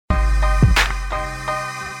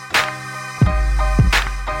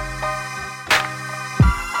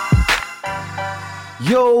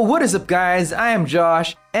Yo, what is up, guys? I am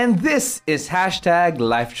Josh, and this is Hashtag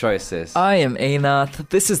Life Choices. I am Anath.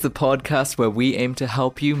 This is the podcast where we aim to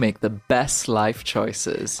help you make the best life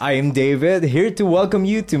choices. I am David, here to welcome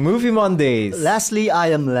you to Movie Mondays. Lastly, I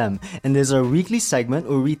am Lem, and this is our weekly segment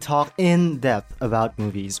where we talk in depth about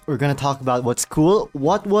movies. We're going to talk about what's cool,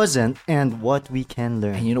 what wasn't, and what we can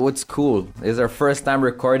learn. And you know what's cool? It's our first time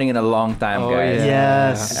recording in a long time, guys. yeah.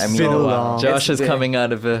 Yes, I mean, so a while. long. Josh is been- coming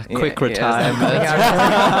out of a quick retirement.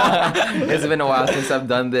 It's been a while since I've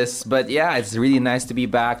done this, but yeah, it's really nice to be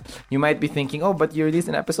back. You might be thinking, oh, but you released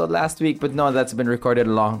an episode last week, but no, that's been recorded a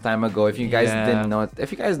long time ago. If you guys didn't know,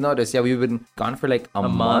 if you guys noticed, we've been gone for like a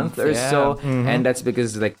month or so, and that's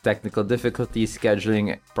because like technical difficulties,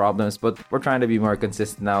 scheduling problems. But we're trying to be more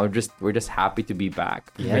consistent now. We're just happy to be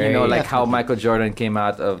back. Yeah, And, like how definitely. Michael Jordan came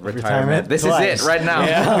out of retirement. Retirement This twice. is it right now.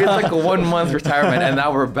 We had like a 1 month retirement, and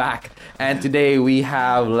now we're back. And today we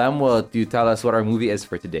have Lemuel to tell us what our movie is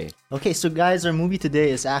for today. Okay, so guys, our movie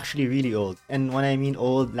today is actually really old. And when I mean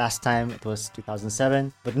old, last time it was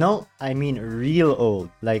 2007. But no, I mean real old.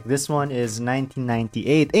 Like this one is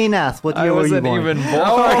 1998. Anath, what I year were you wasn't born? even born.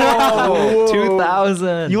 Oh!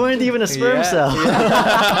 2000. You weren't even a sperm Yeah, cell.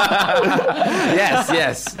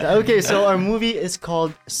 Yes. Okay, so our movie is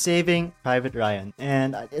called Saving Private Ryan.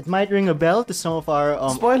 And it might ring a bell to some of our...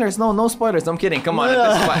 Spoilers? No spoilers. I'm kidding. Come on.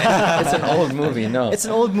 It's fine. It's an old movie. No. It's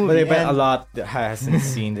an old movie. But I bet and a lot hasn't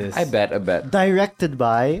seen this. I bet. directed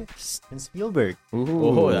by Steven Spielberg.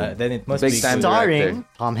 Oh, then it must Big be time good. Starring director.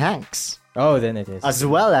 Tom Hanks. Oh, then it is. As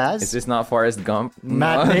well Is as this not Forrest Gump?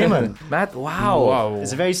 Matt Damon. Matt, wow.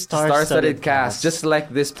 It's a very Star-studded cast, just like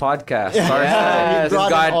this podcast. Yeah, Star-studded. we brought We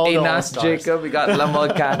got in all the Inas all-stars. Jacob, we got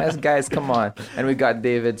Lemuel Canas, guys, come on. And we got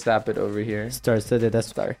David Sappett over here. Star-studded as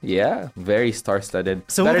Star. Yeah, very star-studded.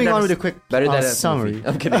 So Better moving than on with a quick better than a summary. movie.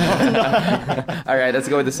 I'm kidding. All right, let's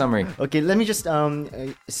go with the summary. Okay, let me just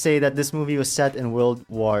say that this movie was set in World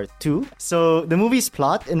War II. So the movie's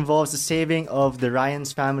plot involves the saving of the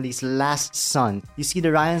Ryan's family's last son. You see,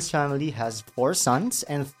 the Ryan's family has 4 sons,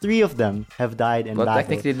 and 3 of them have died in Well, battle.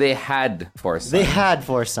 technically, they had 4 sons. They had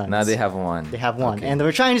 4 sons. Now they have 1. They have 1. Okay. And they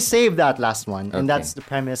were trying to save that last one. And Okay. that's the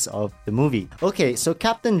premise of the movie. Okay, so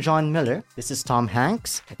Captain John Miller, this is Tom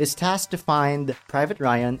Hanks, is tasked to find Private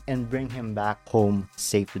Ryan and bring him back home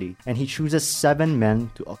safely. And he chooses 7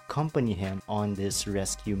 men to accompany him on this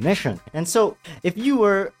rescue mission. And so, if you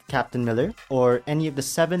were Captain Miller or any of the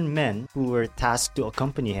 7 men who were tasked to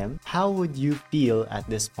accompany him, how would you feel at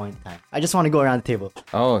this point in time? I just want to go around the table.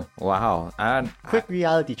 Oh, wow. Quick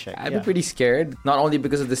reality check. I'd Yeah. be pretty scared, not only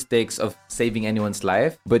because of the stakes of saving anyone's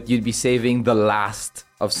life, but you'd be saving the last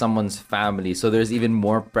of someone's family. So there's even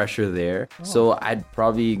more pressure there. So I'd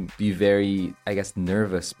probably be very, I guess,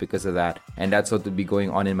 nervous because of that. And that's what would be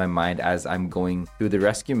going on in my mind as I'm going through the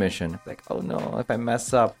rescue mission. Like, oh no, if I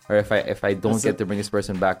mess up or if I don't get to bring this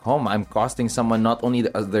person back home, I'm costing someone not only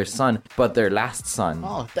their son, but their last son.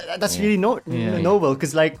 Oh, that's really noble.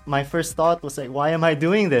 Because like my first thought was like, why am I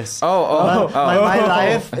doing this? Oh. My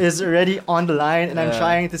life is already on the line, and I'm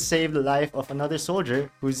trying to save the life of another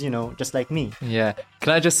soldier who's just like me. Yeah.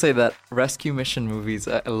 Can I just say that rescue mission movies,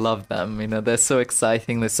 I love them. They're so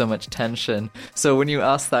exciting. There's so much tension. So when you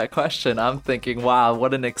ask that question, I'm thinking, wow,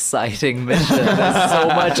 what an exciting mission. There's so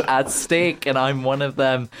much at stake, and I'm one of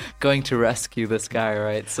them going to rescue this guy,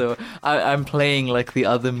 right? So I'm playing like the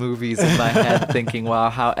other movies in my head, thinking, wow,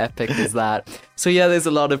 how epic is that? So yeah, there's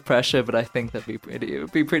a lot of pressure, but I think it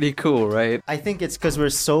would be pretty cool, right? I think it's because we're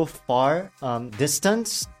so far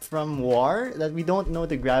distanced from war that we don't know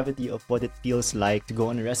the gravity of what it feels like to go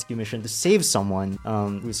on a rescue mission to save someone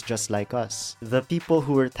who's just like us. The people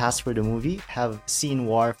who were tasked for the movie have seen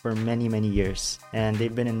war for many, many years, and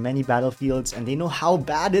they've been in many battlefields, and they know how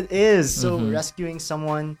bad it is. So rescuing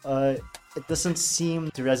someone, it doesn't seem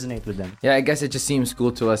to resonate with them. Yeah, I guess it just seems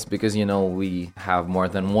cool to us because, we have more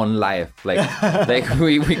than one life. Like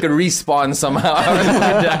we could respawn somehow.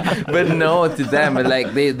 But no, to them,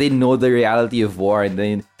 like they know the reality of war, and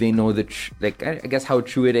they know I guess how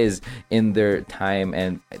true it is in their time,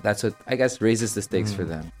 and that's what I guess raises the stakes for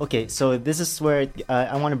them. Okay, so this is where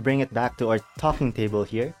I want to bring it back to our talking table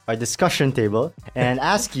here, our discussion table, and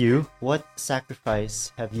ask you, what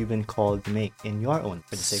sacrifice have you been called to make in your own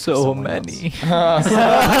for the sake of So someone many.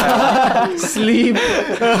 Sleep.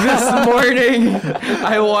 This morning,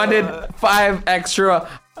 I wanted 5 extra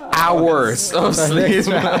hours of sleep.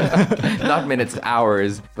 Not minutes,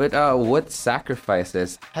 hours. But what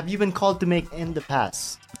sacrifices? Have you been called to make in the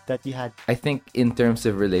past that you had? I think in terms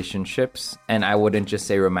of relationships, and I wouldn't just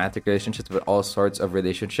say romantic relationships, but all sorts of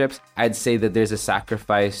relationships, I'd say that there's a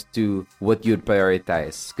sacrifice to what you'd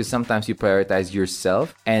prioritize. Because sometimes you prioritize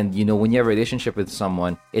yourself, and when you have a relationship with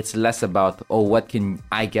someone, it's less about, oh, what can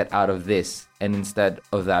I get out of this? And instead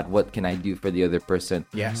of that, what can I do for the other person?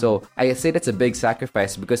 Yeah. So I say that's a big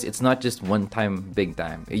sacrifice because it's not just one time, big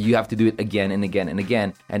time. You have to do it again and again and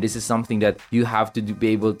again. And this is something that you have to be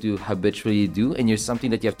able to habitually do. And you're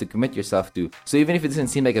something that you have to commit yourself to. So even if it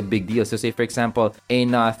doesn't seem like a big deal. So say, for example,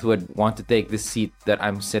 Anath would want to take the seat that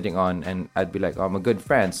I'm sitting on. And I'd be like, oh, I'm a good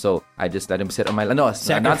friend. So I just let him sit on my lap. No,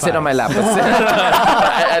 not sit on my lap. But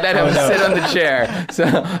I let him sit on the chair. So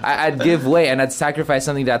I'd give way and I'd sacrifice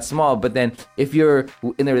something that small. But then if you're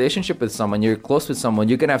in a relationship with someone, you're close with someone,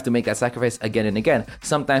 you're going to have to make that sacrifice again and again.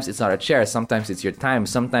 Sometimes it's not a chair. Sometimes it's your time.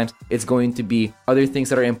 Sometimes it's going to be other things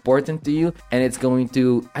that are important to you. And it's going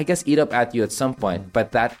to, I guess, eat up at you at some point.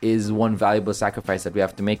 But that is one valuable sacrifice that we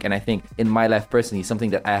have to make. And I think in my life personally, something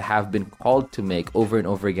that I have been called to make over and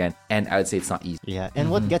over again. And I would say it's not easy. Yeah.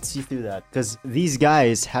 And what gets you through that? Because these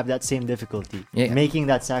guys have that same difficulty making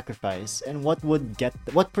that sacrifice. And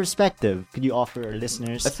what perspective could you offer our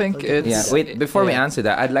listeners? I think it's... Yeah, wait, before we answer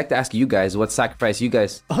that, I'd like to ask you guys what sacrifice you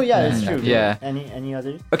guys... Oh, yeah, that's true. Yeah. Any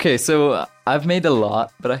other? Okay, so I've made a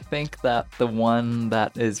lot, but I think that the one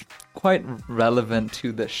that is quite relevant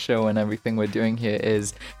to the show and everything we're doing here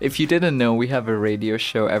is, if you didn't know, we have a radio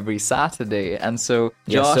show every Saturday, and so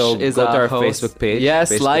Josh is go to our host. Facebook page.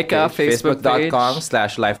 Yes, Facebook like page, our Facebook page.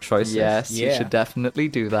 Facebook.com/lifechoices. Yes, you Yeah. should definitely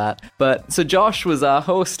do that. But so Josh was our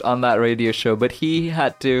host on that radio show, but he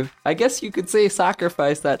had to, I guess you could say,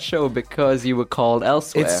 sacrifice that show because you were called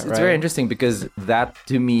elsewhere. It's right? very interesting because that,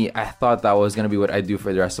 to me, I thought that was going to be what I do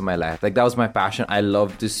for the rest of my life. Like, that was my passion. I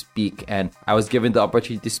love to speak, and I was given the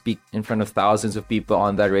opportunity to speak in front of thousands of people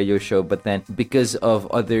on that radio show. But then because of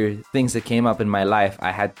other things that came up in my life,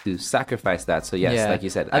 I had to sacrifice that. So yes, like you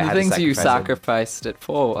said, I and had the to things you sacrifice it. sacrificed it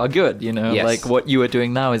for are good, Yes. like what you are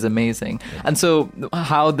doing now is amazing. And so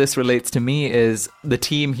how this relates to me is the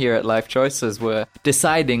team here at Life Choices were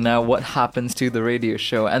deciding now what happens to the radio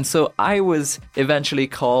show. And so I was eventually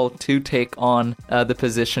called to take on the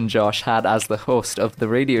position Josh had as the host of the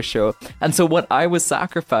radio show. And so what I was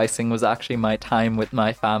sacrificing was actually my time with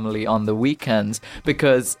my family on the weekends,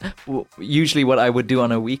 because usually what I would do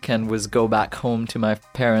on a weekend was go back home to my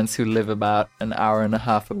parents who live about an hour and a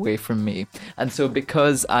half away from me. And so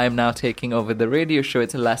because I'm now taking over the radio show,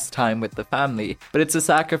 it's less time with the family. But it's a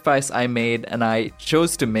sacrifice I made and I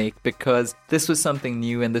chose to make because this was something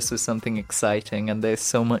new and this was something exciting, and there's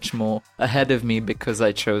so much more ahead of me because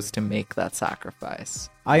I chose to make that sacrifice.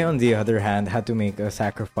 I, on the other hand, had to make a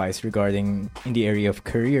sacrifice regarding in the area of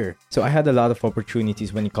career. So I had a lot of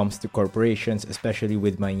opportunities when it comes to corporations, especially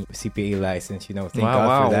with my CPA license. Thank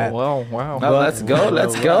God for that. Wow. Well, let's go.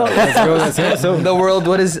 So the world,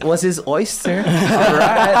 was his oyster? All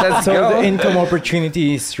right, let's So go. the income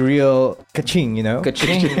opportunity is real ka-ching,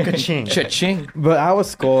 Ka-ching. Ka-ching. Cha-ching. But I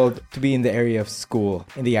was called to be in the area of school,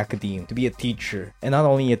 in the academe, to be a teacher. And not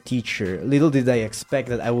only a teacher, little did I expect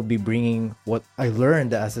that I would be bringing what I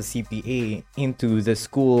learned as a CPA into the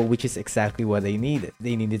school, which is exactly what they needed.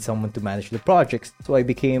 They needed someone to manage the projects. So I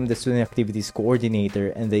became the student activities coordinator,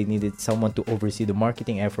 and they needed someone to oversee the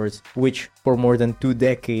marketing efforts, which for more than 2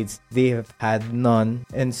 decades, they have had none.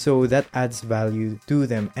 And so that adds value to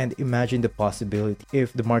them. And imagine the possibility.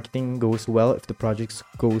 If the marketing goes well, if the projects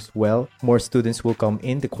goes well, more students will come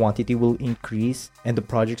in, the quantity will increase, and the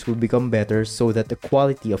projects will become better, so that the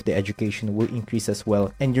quality of the education will increase as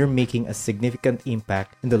well. And you're making a significant impact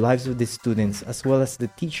in the lives of the students as well as the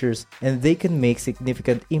teachers, and they can make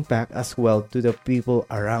significant impact as well to the people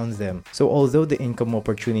around them. So although the income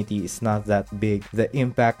opportunity is not that big, the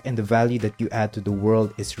impact and the value that you add to the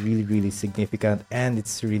world is really, really significant, and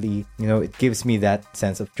it's really, it gives me that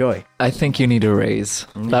sense of joy. I think you need a raise.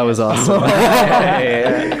 That was awesome.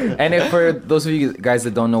 And if for those of you guys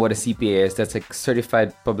that don't know what a CPA is, that's a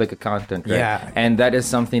certified public accountant, right? Yeah. And that is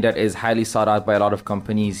something that is highly sought out by a lot of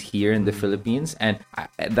companies here in the Philippines, and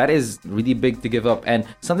that is really big to give up. And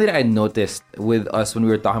something that I noticed with us when we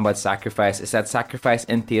were talking about sacrifice is that sacrifice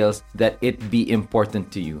entails that it be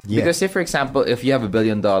important to you. Yeah. Because say, for example, if you have $1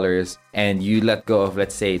 billion and you let go of,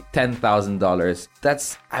 let's say, $10,000,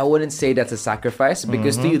 I wouldn't say that's a sacrifice,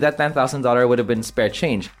 because to you that $10,000 would have been spare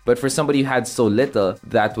change. But for somebody who had so little,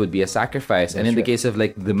 that would be a sacrifice. And in the case of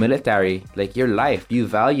like the military, like your life, you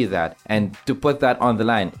value that, and to put that on the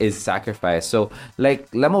line is sacrifice. So like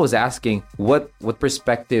Lemma was asking, what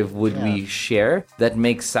perspective would we share that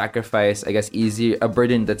makes sacrifice, I guess, easier, a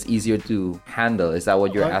burden that's easier to handle? Is that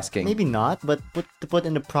what you're Or asking? Maybe not, but to put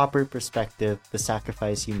in the proper perspective the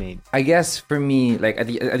sacrifice you made. I guess for me, like at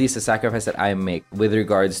least the sacrifice that I make with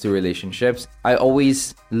regards to relationships, I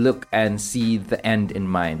always look and see the end in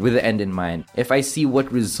mind, with the end in mind. If I see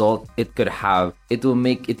what result it could have, it will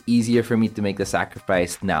make it easier for me to make the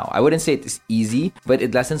sacrifice now. I wouldn't say it's easy, but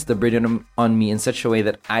it lessens the burden on me in such a way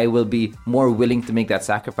that I will be more willing to make that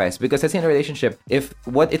sacrifice. Because I see in a relationship, if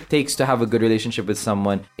what it takes to have a good relationship with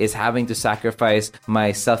someone is having to sacrifice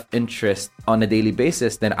my self-interest on a daily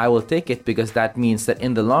basis, then I will take it, because that means that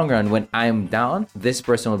in the long run, when I'm down, this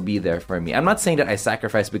person will be there for me. I'm not saying that I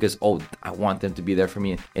sacrifice because, I want them to be there for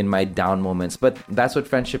me in my down moments, but that's what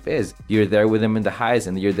friendship is. You're there with them in the highs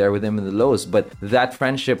and you're there with them in the lows, but that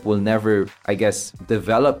friendship will never, I guess,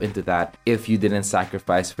 develop into that if you didn't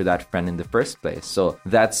sacrifice for that friend in the first place. So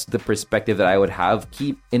that's the perspective that I would have.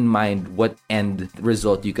 Keep in mind what end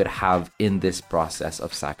result you could have in this process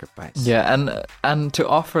of sacrifice. Yeah, and to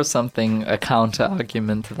offer something, a counter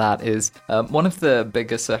argument to that is one of the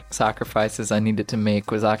biggest sacrifices I needed to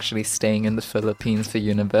make was actually staying in the Philippines for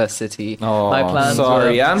university. Oh, My plans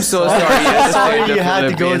sorry. were- I'm so sorry. Sorry you had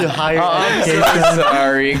to go to higher education. I'm so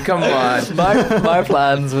sorry. Come on. my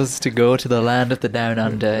plans was to go to the land of the down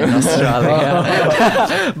under in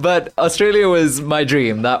Australia. But Australia was my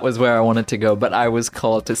dream. That was where I wanted to go, but I was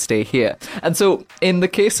called to stay here. And so in the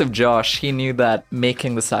case of Josh, he knew that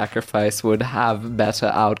making the sacrifice would have better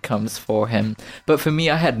outcomes for him. But for me,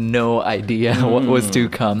 I had no idea what was to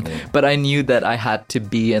come. But I knew that I had to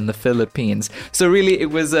be in the Philippines. So really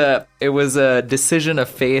it was a decision of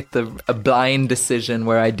faith, a blind decision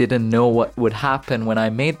where I didn't know what would happen when I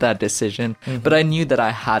made that decision, but I knew that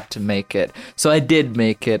I had to make it. So I did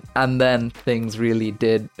make it, and then things really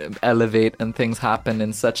did elevate and things happened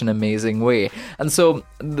in such an amazing way. And so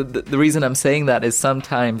the reason I'm saying that is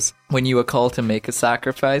sometimes when you are called to make a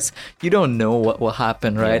sacrifice, you don't know what will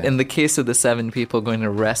happen, right? Yeah. In the case of the 7 people going to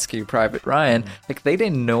rescue Private Ryan, like they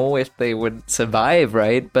didn't know if they would survive,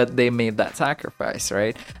 right? But they made that sacrifice,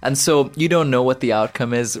 right? And so you don't know what the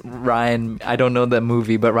outcome is. Ryan, I don't know the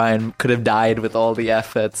movie, but Ryan could have died with all the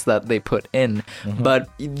efforts that they put in. But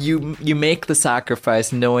you make the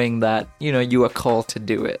sacrifice knowing that, you are called to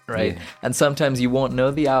do it, right? Yeah. And sometimes you won't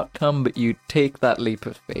know the outcome, but you take that leap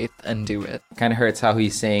of faith and do it. Kind of hurts how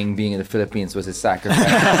he's saying being in the Philippines was a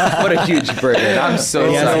sacrifice. What a huge burden. I'm so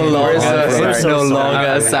Yes, sorry. no longer- We're we're so no sorry. longer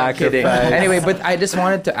a I'm sacrifice. kidding. Anyway, but I just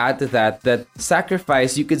wanted to add to that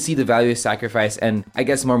sacrifice, you could see the value of sacrifice and I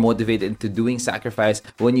guess more motivated into doing sacrifice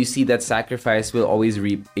when you see that sacrifice will always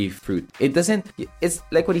reap a fruit. It's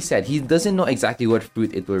like what he said, he doesn't know exactly what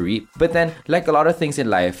fruit it will reap. But then, like a lot of things in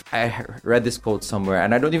life, I read this quote somewhere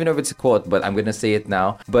and I don't even know if it's a quote, but I'm going to say it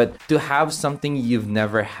now. But to have something you've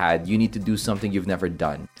never had, you need to do something you've never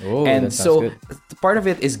done. Oh, And that sounds so good. part of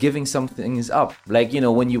it is giving some things up. Like,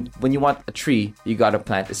 when you want a tree, you got to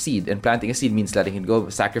plant a seed. And planting a seed means letting it go,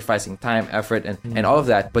 sacrificing time, effort, and all of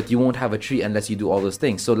that. But you won't have a tree unless you do all those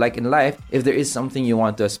things. So like in life, if there is something you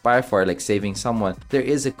want to aspire for, like saving someone, there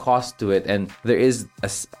is a cost to it. And there is,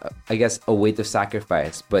 a weight of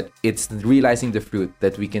sacrifice. But it's realizing the fruit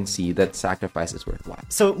that we can see that sacrifice is worthwhile.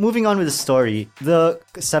 So moving on with the story, the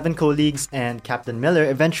 7 colleagues and Captain Miller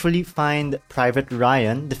eventually find Private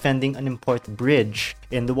Ryan defending an important bridge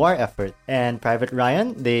in the war effort. And Private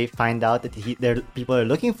Ryan, they find out that people are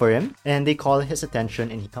looking for him, and they call his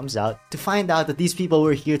attention, and he comes out to find out that these people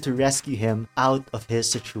were here to rescue him out of his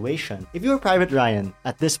situation. If you were Private Ryan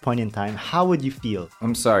at this point in time, how would you feel?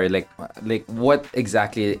 I'm sorry, like what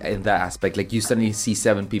exactly in that aspect? Like you suddenly see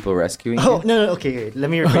 7 people rescuing Oh, you? no, okay, let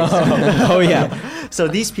me rephrase that. Oh yeah. So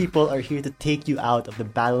these people are here to take you out of the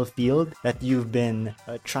battlefield that you've been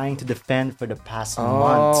trying to defend for the past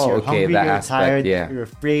months. You're okay, hungry, that you're aspect, tired, yeah. you're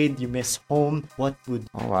afraid, you miss home. What would...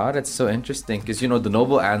 Oh wow, that's so interesting. Because the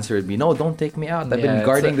noble answer would be, no, don't take me out. I've Yeah, been it's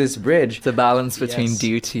guarding a- this bridge. It's a balance between Yes.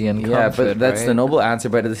 duty and Yeah, comfort, but that's right? the noble answer.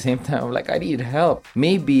 But at the same time, I'm like, I need help.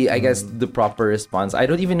 Maybe, I guess, the proper response. I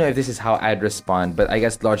don't even know if this is how I'd respond, but I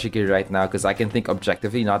guess logically right now, because I can think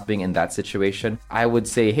objectively, not being in that situation, I would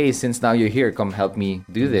say, hey, since now you're here, come help me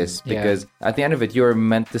do this. Yeah. Because at the end of it, you're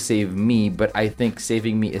meant to save me, but I think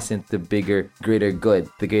saving me isn't the bigger, greater good.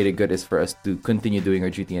 the greater good is for us to continue doing our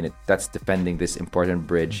duty, and that's defending this important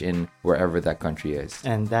bridge in wherever that country is.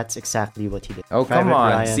 And that's exactly what he did. Oh, Private come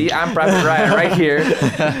on. Ryan. See, I'm Private Ryan right here.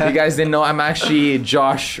 You guys didn't know I'm actually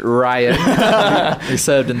Josh Ryan. You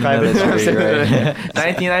served in the Private military, right?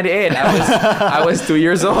 1998. I was 2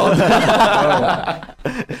 years old.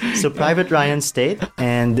 So Private Ryan stayed,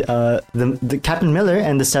 and the Captain Miller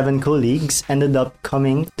and the 7 colleagues ended up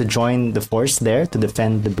coming to join the force there to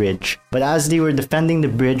defend the bridge. But as they were defending the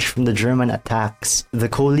bridge from the German attacks, the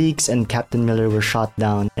colleagues and Captain Miller were shot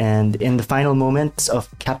down. And in the final moments of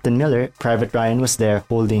Captain Miller, Private Ryan was there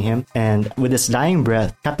holding him, and with his dying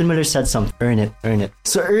breath, Captain Miller said something, earn it, earn it.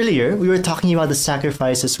 So earlier, we were talking about the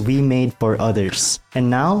sacrifices we made for others. And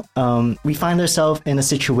now, we find ourselves in a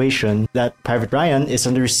situation that Private Ryan is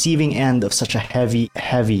on the receiving end of such a heavy,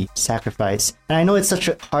 heavy sacrifice. And I know it's such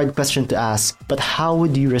a hard question to ask, but how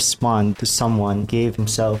would you respond to someone who gave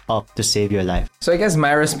himself up to save your life? So I guess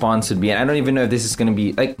my response would be, and I don't even know if this is going to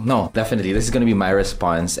be, no, definitely, this is going to be my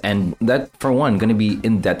response. And that, for one, going to be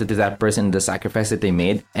indebted to that person, the sacrifice that they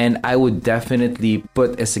made. And I would definitely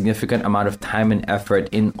put a significant amount of time and effort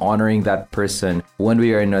in honoring that person one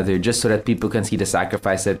way or another, just so that people can see the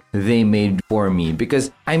sacrifice that they made for me.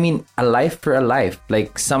 Because, I mean, a life for a life.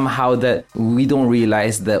 Like, somehow that we don't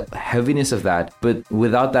realize the heaviness of that. But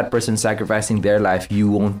without that person sacrificing their life, you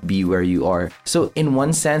won't be where you are. So in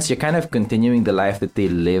one sense, you're kind of continuing the life that they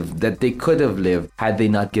lived, that they could have lived had they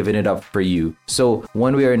not given it up for you. So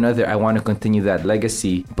one way or another, I want to continue that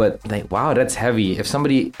legacy. But wow, that's heavy. If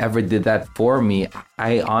somebody ever did that for me,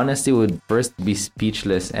 I honestly would first be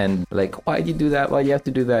speechless and why'd you do that? Why'd you have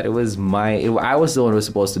to do that? I was the one who was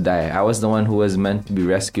supposed to die. I was the one who was meant to be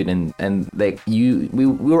rescued, and we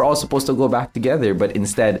were all supposed to go back together, but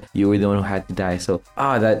instead you were the one who had to die. So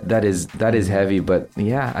that is heavy. But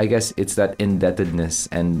yeah, I guess it's that indebtedness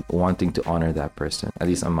and wanting to honor that person, at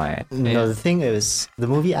least on my end. No, the thing is, the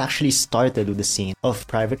movie actually started with the scene of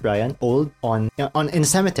Private Ryan old in a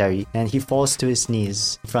cemetery, and he falls to his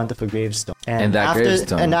knees in front of a gravestone. And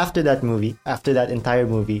after that entire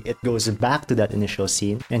movie, it goes back to that initial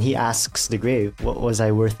scene, and he asks the grave, "Was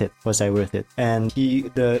I worth it? Was I worth it?" And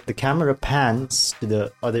the camera pans to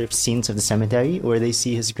the other scenes of the cemetery where they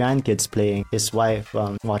see his grandkids playing, his wife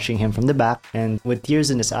watching him from the back, and with tears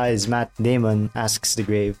in his eyes, Matt Damon asks the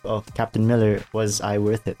grave of Captain Miller, "Was I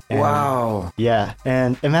worth it?" And, wow. Yeah,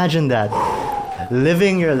 and imagine that.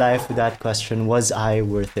 Living your life with that question, was I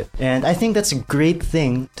worth it? And I think that's a great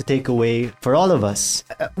thing to take away for all of us.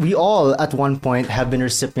 We all, at one point, have been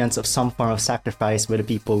recipients of some form of sacrifice by the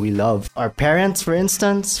people we love. Our parents, for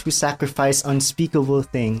instance, who sacrificed unspeakable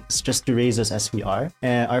things just to raise us as we are.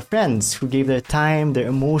 And our friends who gave their time, their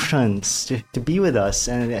emotions to be with us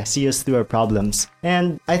and see us through our problems.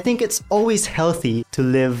 And I think it's always healthy to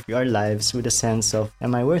live our lives with a sense of,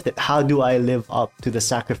 am I worth it? How do I live up to the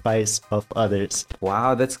sacrifice of others?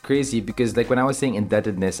 Wow, that's crazy, because when I was saying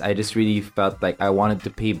indebtedness, I just really felt like I wanted to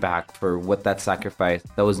pay back for what that sacrifice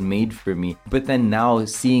that was made for me. But then now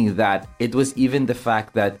seeing that, it was even the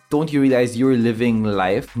fact that, don't you realize you're living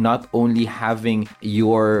life, not only having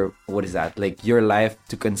your your life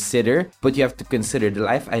to consider, but you have to consider the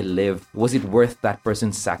life I live, was it worth that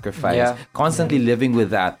person's sacrifice? Yeah. Constantly living with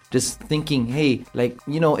that, just thinking, hey,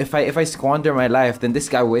 if I squander my life, then this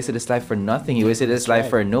guy wasted his life for nothing. He wasted his life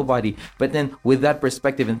for nobody. But then with that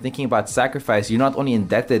perspective and thinking about sacrifice, you're not only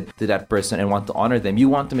indebted to that person and want to honor them, you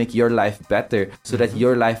want to make your life better so that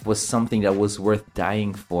your life was something that was worth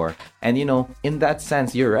dying for. And in that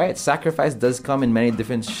sense, you're right. Sacrifice does come in many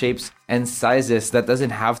different shapes and sizes. That doesn't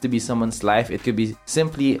have to be someone's life. It could be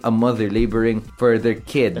simply a mother laboring for their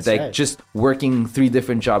kid, just working 3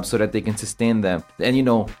 different jobs so that they can sustain them. And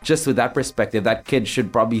just with that perspective, that kid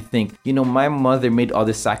should probably think, my mother made all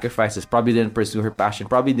these sacrifices, probably didn't pursue her passion,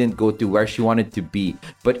 probably didn't go to where she wanted to be,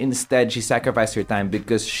 but instead she sacrificed her time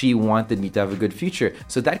because she wanted me to have a good future.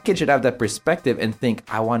 So that kid should have that perspective and think,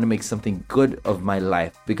 I want to make something good of my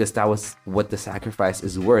life because that was what the sacrifice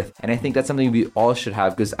is worth. And I think that's something we all should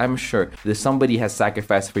have, because I'm sure that somebody has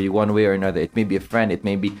sacrificed for you one way or another. It may be a friend, it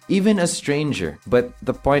may be even a stranger, but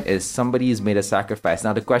the point is somebody has made a sacrifice.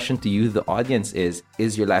 Now the question to you, the audience, is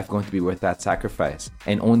your life going to be worth that sacrifice?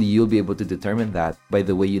 And only you'll be able to determine that by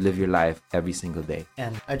the way you live your life every single day.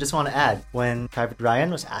 And I just want to add, when Private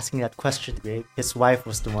Ryan was asking that question, his wife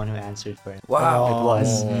was the one who answered for him. Wow. It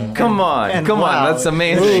was. Come on, that's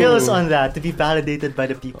amazing. Chills on that, to be validated by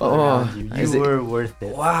the people around you. You were worth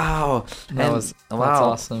it. Wow. That's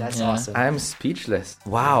awesome. That's awesome. I'm speechless.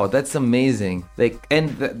 Wow, that's amazing.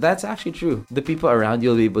 That's actually true. The people around you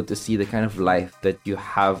will be able to see the kind of life that you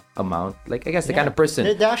have the kind of person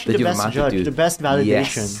they're actually that the you've best amounted judge, to. the best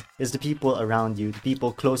validation. Yes. is the people around you, the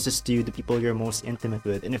people closest to you, the people you're most intimate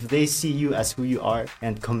with. And if they see you as who you are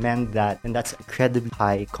and commend that, then that's an incredibly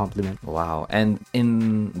high compliment. Wow. And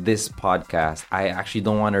in this podcast, I actually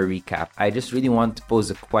don't want to recap. I just really want to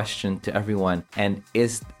pose a question to everyone. And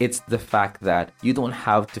it's the fact that you don't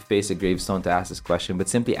have to face a gravestone to ask this question, but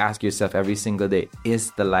simply ask yourself every single day,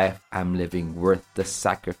 is the life I'm living worth the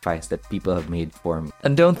sacrifice that people have made for me?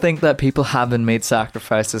 And don't think that people haven't made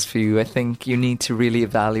sacrifices for you. I think you need to really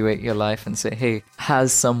evaluate your life and say, hey,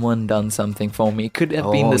 has someone done something for me? Could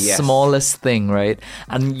have been the smallest thing, right?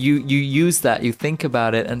 And you use that, you think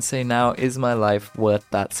about it and say, now, is my life worth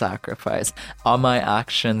that sacrifice? Are my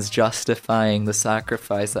actions justifying the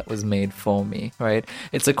sacrifice that was made for me, right?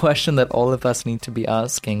 It's a question that all of us need to be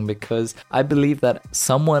asking, because I believe that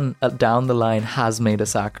someone down the line has made a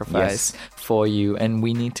sacrifice for you, and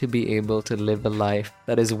we need to be able to live a life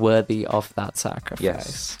that is worthy of that sacrifice.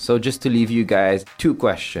 Yes. So just to leave you guys 2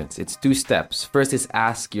 questions. It's 2 steps. First is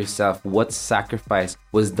ask yourself, what sacrifice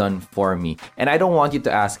was done for me? And I don't want you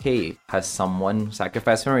to ask, hey, has someone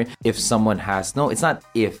sacrificed for me? If someone has, no, it's not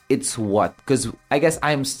if, it's what. Because I guess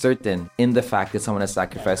I'm certain in the fact that someone has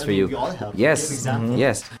sacrificed for you. We all have. Yes.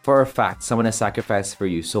 Yes. For a fact, someone has sacrificed for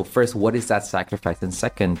you. So first, what is that sacrifice? And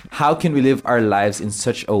second, how can we live our lives in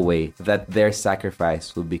such a way that their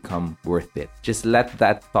sacrifice will become worth it? Just let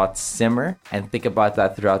that thought simmer and think about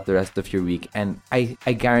that throughout the rest of your week. And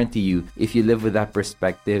I guarantee you, if you live with that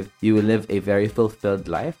perspective, you will live a very fulfilled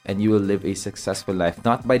life and you will live a successful life,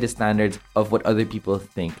 not by the standards of what other people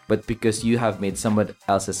think, but because you have made someone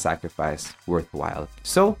else's sacrifice worthwhile.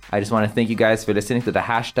 So I just want to thank you guys for listening to the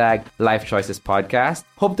hashtag Life Choices podcast.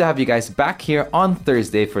 Hope to have you guys back here on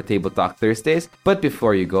Thursday for Table Talk Thursdays. But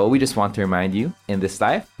before you go, we just want to remind you, in this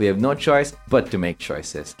life, we have no choice but to make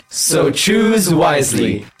choices. So choose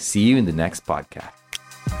wisely. See you in the next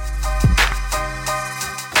podcast.